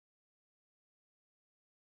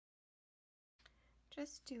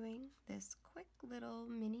just doing this quick little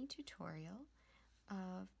mini tutorial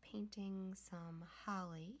of painting some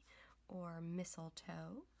holly or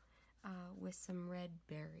mistletoe with some red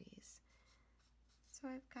berries. So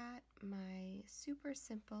I've got my super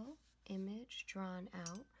simple image drawn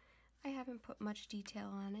out. I haven't put much detail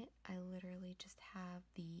on it. I literally just have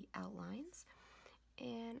the outlines.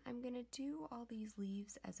 And I'm going to do all these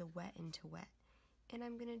leaves as a wet into wet. And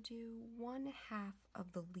I'm going to do 1/2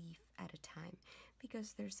 of the leaf at a time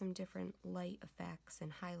because there's some different light effects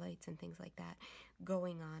and highlights and things like that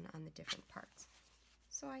going on the different parts.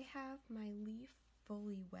 So I have my leaf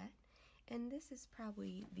fully wet, and this is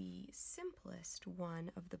probably the simplest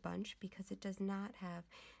one of the bunch because it does not have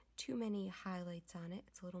too many highlights on it.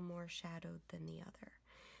 It's a little more shadowed than the other.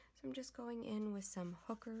 So I'm just going in with some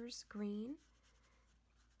Hooker's green,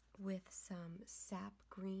 with some sap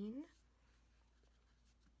green,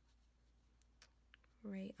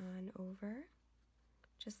 right on over,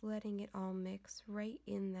 just letting it all mix right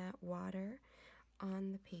in that water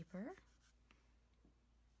on the paper.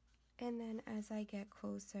 And then as I get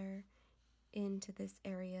closer into this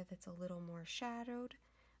area that's a little more shadowed,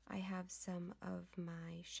 I have some of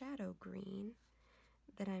my shadow green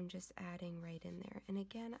that I'm just adding right in there. And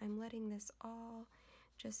again, I'm letting this all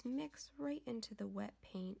just mix right into the wet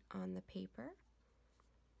paint on the paper.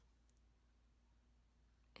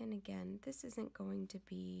 And again, this isn't going to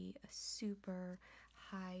be a super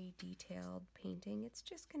high detailed painting. It's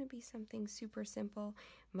just going to be something super simple.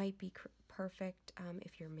 Might be perfect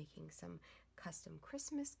if you're making some custom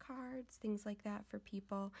Christmas cards, things like that for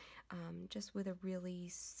people, just with a really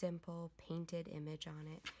simple painted image on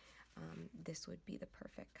it. This would be the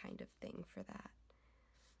perfect kind of thing for that.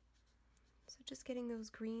 So just getting those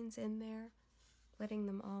greens in there, letting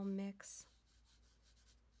them all mix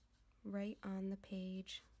right on the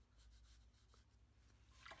page.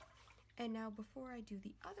 And now before I do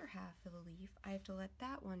the other half of the leaf, I have to let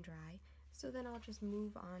that one dry, so then I'll just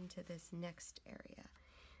move on to this next area.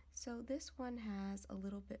 So this one has a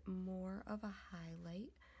little bit more of a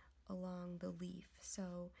highlight along the leaf.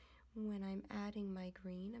 So when I'm adding my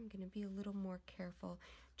green, I'm going to be a little more careful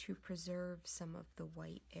to preserve some of the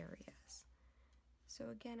white areas. So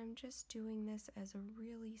again, I'm just doing this as a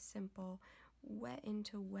really simple wet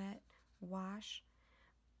into wet wash.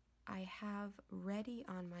 I have ready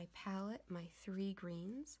on my palette my 3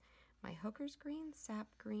 greens, my Hooker's green, sap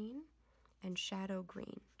green, and shadow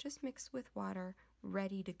green, just mixed with water,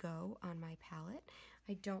 ready to go on my palette.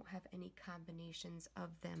 I don't have any combinations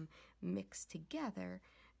of them mixed together,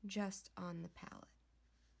 just on the palette.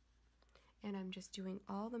 And I'm just doing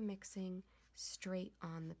all the mixing straight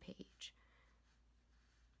on the page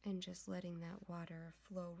and just letting that water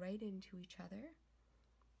flow right into each other.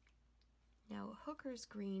 Now, Hooker's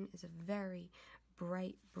green is a very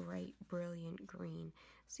bright, brilliant green,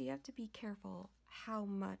 so you have to be careful how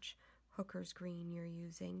much Hooker's green you're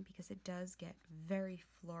using because it does get very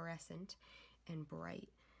fluorescent and bright.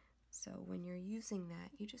 So when you're using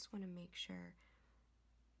that, you just want to make sure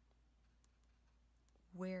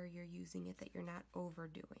where you're using it, that you're not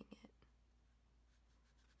overdoing it.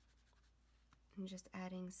 And just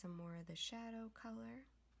adding some more of the shadow color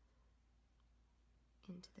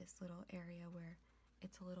into this little area where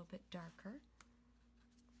it's a little bit darker.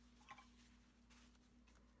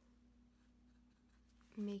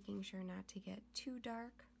 Making sure not to get too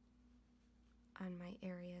dark on my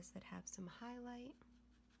areas that have some highlight.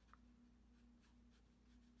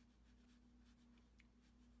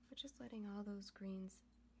 But just letting all those greens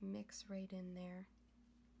mix right in there.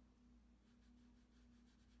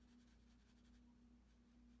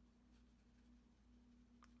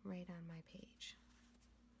 Right on my page.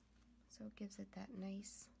 So it gives it that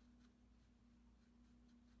nice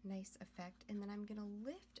effect. And then I'm going to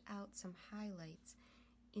lift out some highlights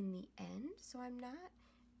in the end, so I'm not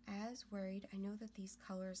as worried. I know that these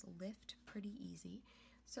colors lift pretty easy,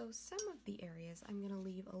 so some of the areas I'm going to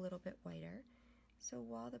leave a little bit whiter. So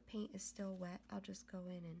while the paint is still wet, I'll just go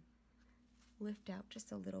in and lift out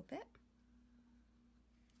just a little bit.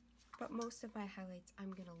 But most of my highlights,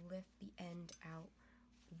 I'm going to lift the end out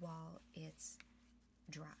while it's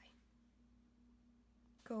dry.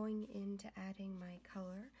 Going into adding my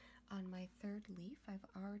color on my 3rd leaf, I've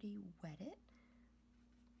already wet it,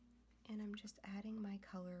 and I'm just adding my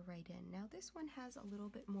color right in. Now this one has a little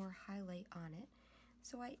bit more highlight on it,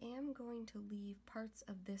 so I am going to leave parts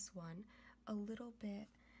of this one a little bit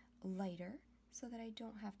lighter so that I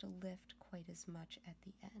don't have to lift quite as much at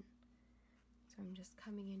the end. So I'm just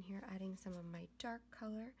coming in here, adding some of my dark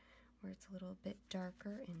color where it's a little bit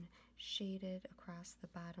darker and shaded across the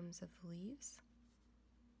bottoms of the leaves.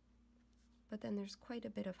 But then there's quite a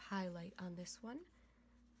bit of highlight on this one,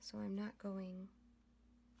 So I'm not going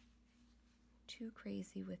too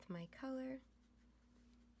crazy with my color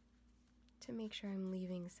to make sure I'm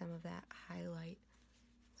leaving some of that highlight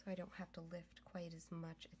so I don't have to lift quite as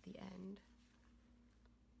much at the end.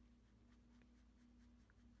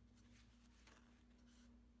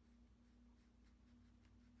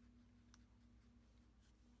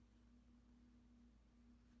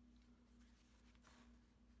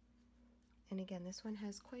 And again, this one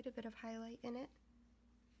has quite a bit of highlight in it,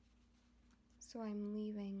 so I'm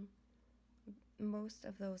leaving most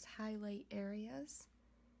of those highlight areas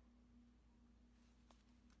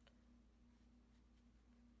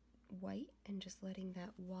white and just letting that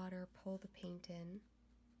water pull the paint in.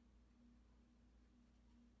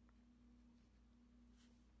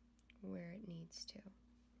 Where it needs to.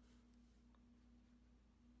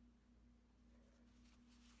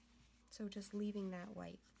 So just leaving that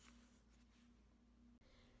white.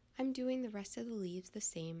 I'm doing the rest of the leaves the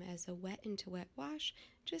same as a wet into wet wash,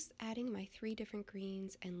 just adding my 3 different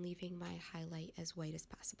greens and leaving my highlight as white as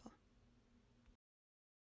possible.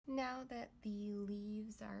 Now that the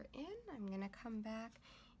leaves are in, I'm going to come back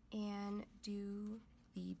and do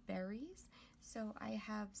the berries. So I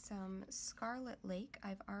have some Scarlet Lake.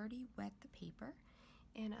 I've already wet the paper,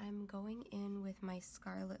 and I'm going in with my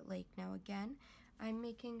Scarlet Lake. Now again, I'm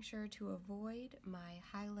making sure to avoid my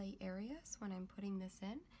highlight areas when I'm putting this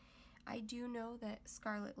in. I do know that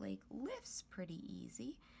Scarlet Lake lifts pretty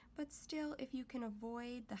easy, but still, if you can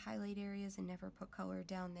avoid the highlight areas and never put color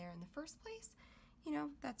down there in the first place, you know,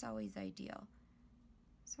 that's always ideal.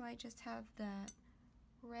 So I just have that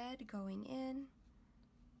red going in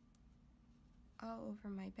all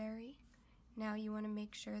over my berry. Now you want to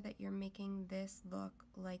make sure that you're making this look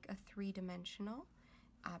like a 3-dimensional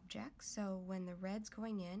object. So when the red's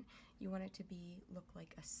going in, you want it to look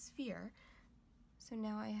like a sphere. So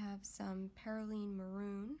now I have some Perylene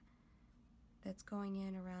Maroon that's going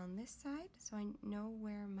in around this side, so I know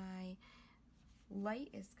where my light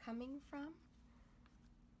is coming from.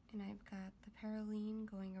 And I've got the Perylene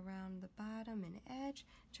going around the bottom and edge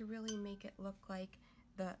to really make it look like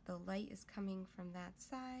the light is coming from that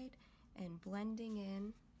side and blending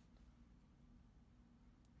in.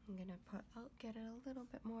 I'm gonna get it a little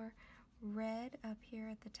bit more red up here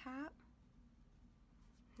at the top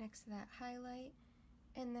next to that highlight.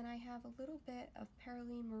 And then I have a little bit of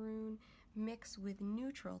Perylene Maroon mixed with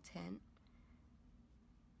neutral tint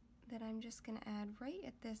that I'm just going to add right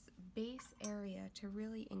at this base area to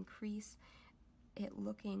really increase it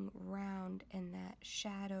looking round and that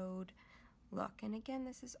shadowed look. And again,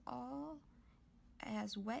 this is all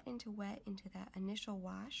as wet into that initial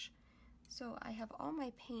wash. So I have all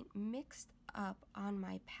my paint mixed up on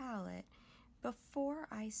my palette before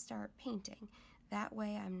I start painting. That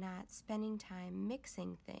way I'm not spending time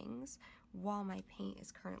mixing things while my paint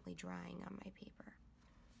is currently drying on my paper.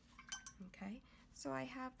 Okay, so I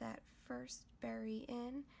have that first berry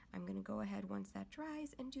in. I'm going to go ahead once that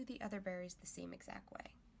dries and do the other berries the same exact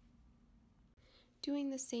way. Doing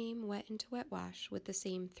the same wet into wet wash with the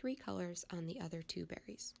same 3 colors on the other 2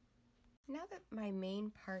 berries. Now that my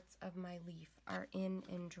main parts of my leaf are in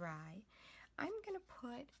and dry, I'm going to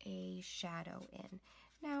put a shadow in.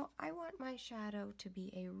 Now, I want my shadow to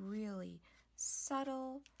be a really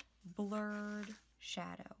subtle, blurred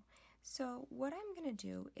shadow. So what I'm going to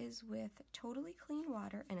do is with totally clean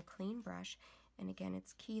water and a clean brush, and again,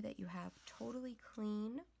 it's key that you have totally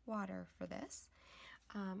clean water for this,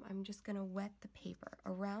 I'm just going to wet the paper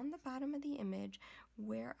around the bottom of the image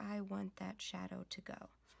where I want that shadow to go.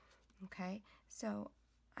 Okay, so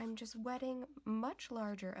I'm just wetting much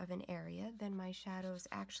larger of an area than my shadow's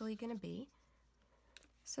actually going to be,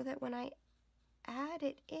 so that when I add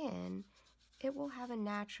it in, it will have a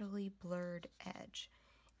naturally blurred edge.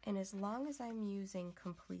 And as long as I'm using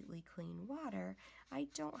completely clean water, I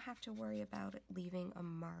don't have to worry about it leaving a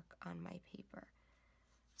mark on my paper.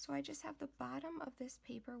 So I just have the bottom of this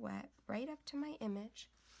paper wet right up to my image,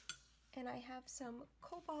 and I have some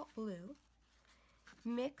cobalt blue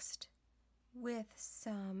mixed with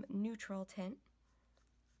some neutral tint,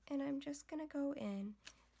 and I'm just going to go in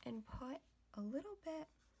and put a little bit,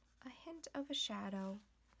 a hint of a shadow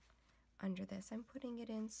under this. I'm putting it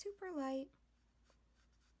in super light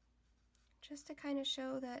just to kind of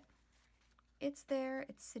show that it's there,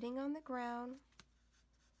 it's sitting on the ground.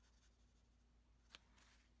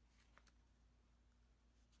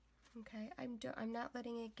 Okay, I'm not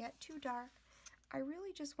letting it get too dark. I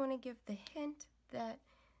really just want to give the hint that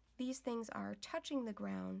these things are touching the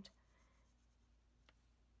ground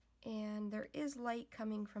and there is light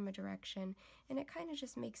coming from a direction, and it kind of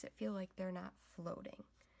just makes it feel like they're not floating.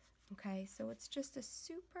 Okay, so it's just a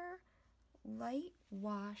super light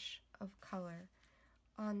wash of color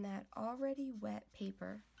on that already wet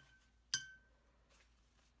paper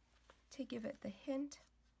to give it the hint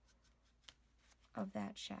of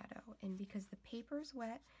that shadow. And because the paper's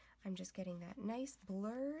wet, I'm just getting that nice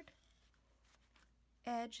blurred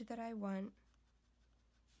edge that I want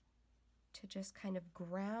to just kind of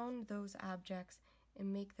ground those objects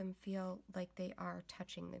and make them feel like they are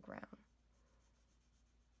touching the ground.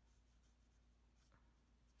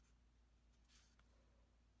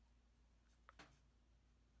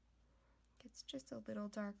 It's just a little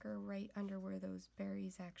darker right under where those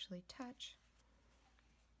berries actually touch,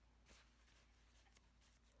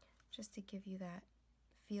 just to give you that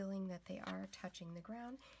feeling that they are touching the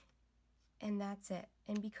ground. And that's it.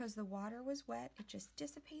 And because the water was wet, it just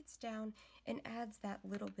dissipates down and adds that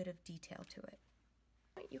little bit of detail to it.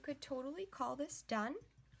 You could totally call this done,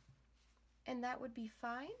 and that would be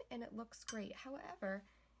fine, and it looks great. However,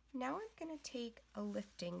 now I'm going to take a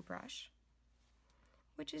lifting brush,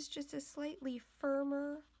 which is just a slightly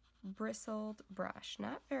firmer bristled brush.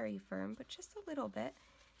 Not very firm, but just a little bit.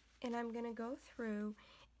 And I'm going to go through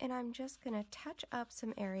and I'm just going to touch up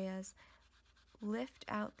some areas, lift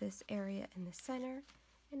out this area in the center.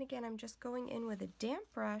 And again, I'm just going in with a damp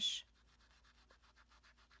brush,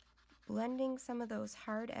 blending some of those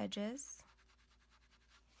hard edges.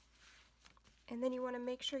 And then you want to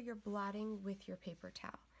make sure you're blotting with your paper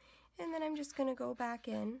towel. And then I'm just going to go back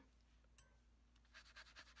in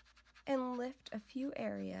and lift a few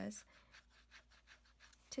areas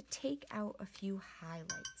to take out a few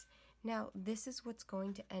highlights. Now, this is what's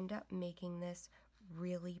going to end up making this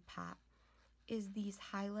really pop, is these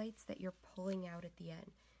highlights that you're pulling out at the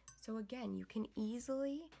end. So again, you can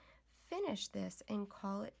easily finish this and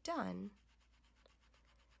call it done,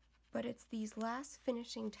 but it's these last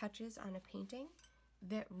finishing touches on a painting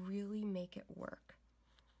that really make it work,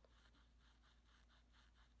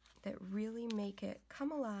 that really make it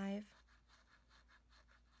come alive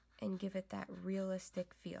and give it that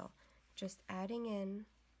realistic feel. Just adding in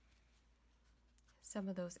some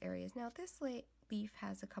of those areas. Now this leaf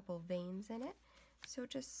has a couple veins in it, so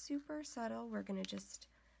just super subtle. We're going to just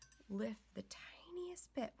lift the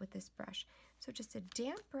tiniest bit with this brush. So just a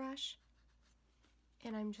damp brush,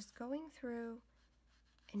 and I'm just going through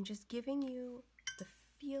and just giving you the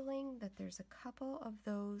feeling that there's a couple of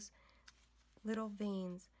those little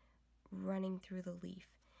veins running through the leaf.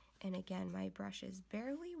 And again, my brush is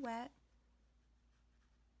barely wet.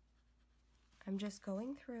 I'm just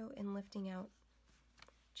going through and lifting out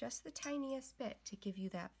just the tiniest bit to give you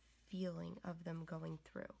that feeling of them going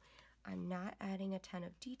through. I'm not adding a ton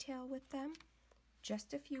of detail with them,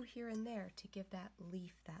 just a few here and there to give that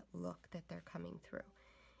leaf that look that they're coming through.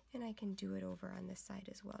 And I can do it over on this side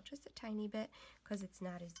as well, just a tiny bit because it's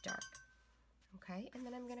not as dark. Okay, and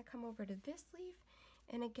then I'm going to come over to this leaf,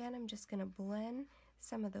 and again I'm just going to blend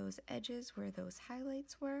some of those edges where those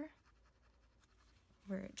highlights were,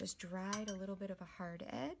 where it just dried a little bit of a hard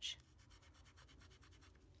edge.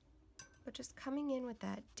 But just coming in with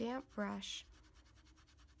that damp brush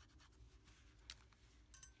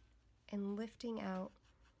and lifting out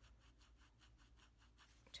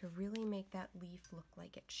to really make that leaf look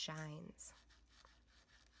like it shines.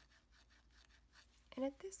 And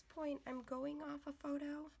at this point, I'm going off a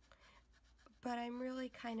photo, but I'm really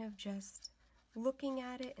kind of just looking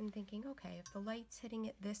at it and thinking, okay, if the light's hitting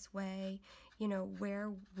it this way, you know,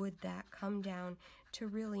 where would that come down to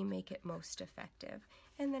really make it most effective?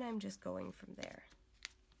 And then I'm just going from there.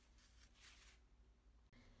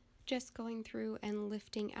 Just going through and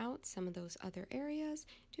lifting out some of those other areas,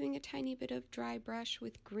 doing a tiny bit of dry brush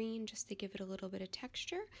with green just to give it a little bit of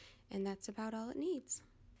texture, and that's about all it needs.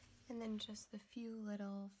 And then just the few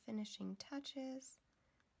little finishing touches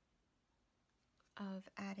of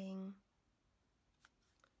adding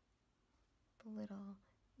the little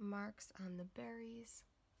marks on the berries,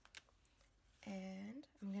 and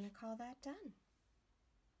I'm going to call that done.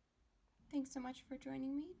 Thanks so much for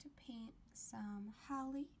joining me to paint some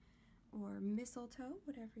holly or mistletoe,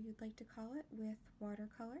 whatever you'd like to call it, with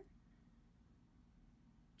watercolor.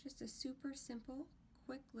 Just a super simple,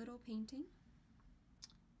 quick little painting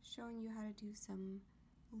showing you how to do some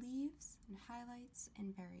leaves and highlights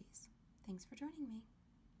and berries. Thanks for joining me.